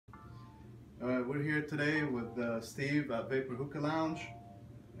We're here today with Steve at Vapor Hookah Lounge,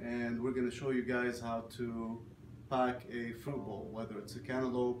 and we're going to show you guys how to pack a fruit bowl, whether it's a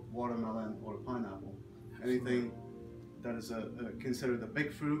cantaloupe, watermelon, or a pineapple. Anything that is considered a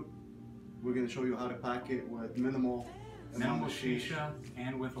big fruit, we're going to show you how to pack it with minimal shisha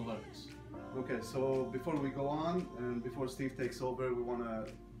and with a Lotus. Okay, so before we go on and before Steve takes over, we want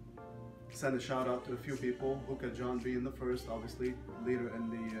to send a shout out to a few people. Hookah John being the first, obviously leader in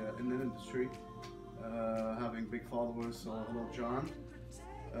the industry, having big followers. So hello, John.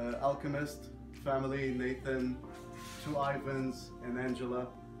 Alchemist family, Nathan, two Ivans, and Angela.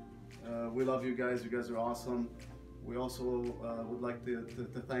 We love you guys. You guys are awesome. We also would like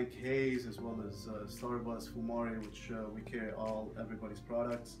to thank Hayes as well as Starbuzz, Fumari, which we carry everybody's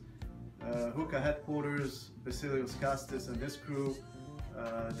products. Hookah headquarters, Basilios Castis and his crew.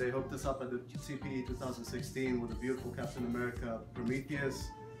 They hooked us up at the CPE 2016 with a beautiful Captain America Prometheus,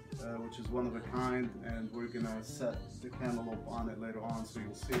 which is one of a kind, and we're gonna set the cantaloupe on it later on so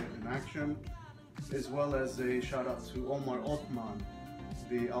you'll see it in action. As well as a shout out to Omar Othman,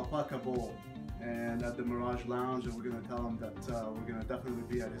 the alpaca bowl, and at the Mirage Lounge, and we're gonna tell him that we're gonna definitely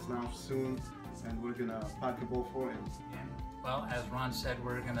be at his lounge soon, and we're gonna pack a bowl for him. Well, as Ron said,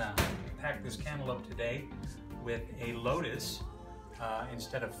 we're gonna pack this cantaloupe today with a Lotus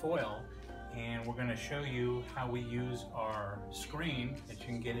instead of foil, and we're going to show you how we use our screen that you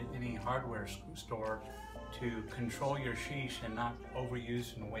can get at any hardware store to control your sheesh and not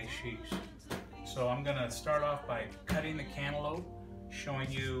overuse and waste sheesh. So I'm going to start off by cutting the cantaloupe,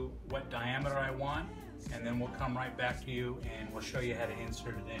 showing you what diameter I want, and then we'll come right back to you and we'll show you how to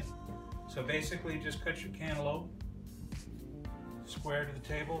insert it in. So basically just cut your cantaloupe square to the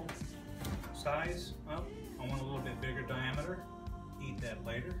table size. Oh, I want a little bit bigger diameter. Eat that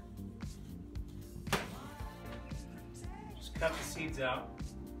later. Just cut the seeds out,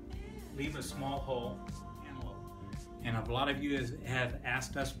 leave a small hole, and a lot of you have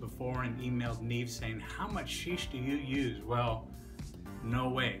asked us before and emailed Neve saying, how much sheesh do you use? Well, no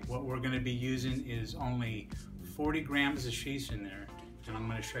way. What we're going to be using is only 40 grams of sheesh in there, and I'm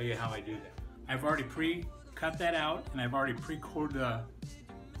going to show you how I do that. I've already pre-cut that out, and I've already pre-cored the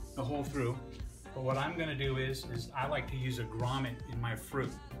hole through. But what I'm going to do is I like to use a grommet in my fruit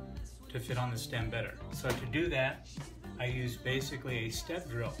to fit on the stem better. So to do that, I use basically a step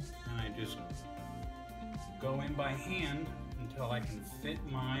drill, and I just go in by hand until I can fit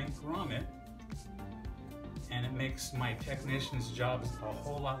my grommet, and it makes my technician's job a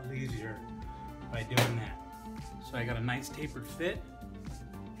whole lot easier by doing that. So I got a nice tapered fit.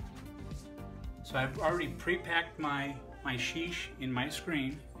 So I've already pre-packed my sheesh in my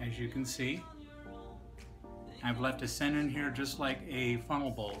screen, as you can see. I've left a center in here just like a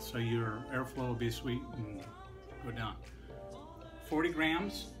funnel bowl, so your airflow will be sweet and go down. 40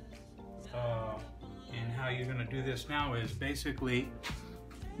 grams, and how you're going to do this now is basically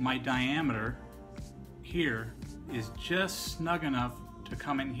my diameter here is just snug enough to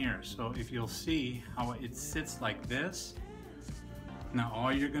come in here. So if you'll see how it sits like this, now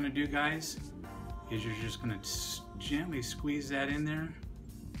all you're going to do, guys, is you're just going to gently squeeze that in there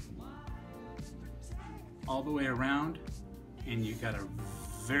all the way around, and you got a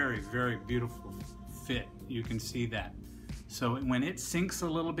very, very beautiful fit. You can see that. So when it sinks a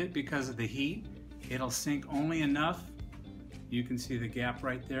little bit because of the heat, it'll sink only enough, you can see the gap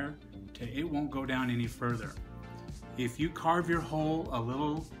right there, it won't go down any further. If you carve your hole a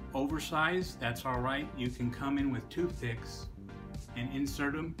little oversized, that's all right. You can come in with toothpicks and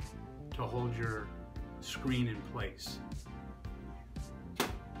insert them to hold your screen in place.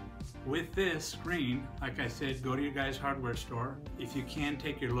 With this screen, like I said, go to your guys' hardware store. If you can,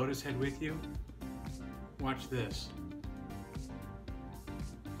 take your Lotus head with you. Watch this.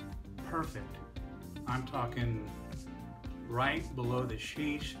 Perfect. I'm talking right below the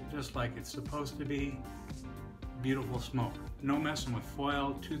sheesh, just like it's supposed to be. Beautiful smoke. No messing with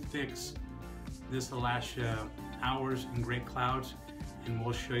foil, toothpicks. This will last you hours in great clouds, and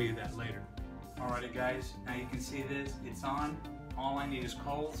we'll show you that later. Alrighty guys, now you can see this, it's on. All I need is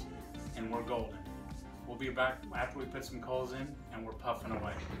coals, and we're golden. We'll be back after we put some coals in and we're puffing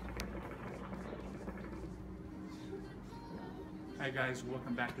away. Hi guys,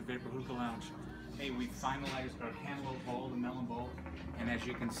 welcome back to Vapor Hookah Lounge. Hey, we finalized our cantaloupe bowl, the melon bowl, and as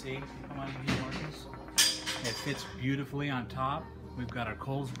you can see, come on in here, Marcus. It fits beautifully on top. We've got our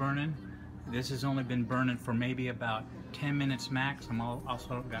coals burning. This has only been burning for maybe about 10 minutes max. I'm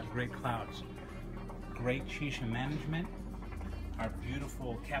also got great clouds. Great shisha management. Our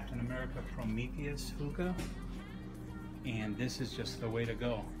beautiful Captain America Prometheus hookah, and this is just the way to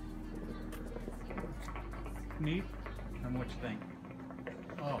go. Neat? And what you think?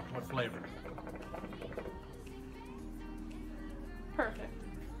 Oh, what flavor? Perfect.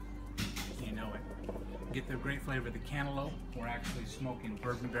 You know it. Get the great flavor of the cantaloupe. We're actually smoking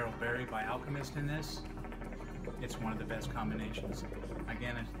Bourbon Barrel Berry by Alchemist in this. It's one of the best combinations.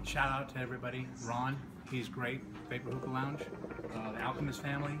 Again, a shout out to everybody. Ron, he's great. Vapor Hookah Lounge. The Alchemist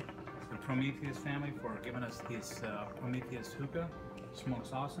family. The Prometheus family for giving us this Prometheus hookah.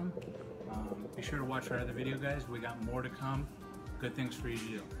 Smokes awesome. Be sure to watch our other video, guys. We got more to come. Good things for you to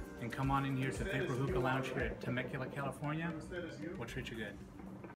do. And come on in here to Vapor Hookah Lounge here at Temecula, California. We'll treat you good.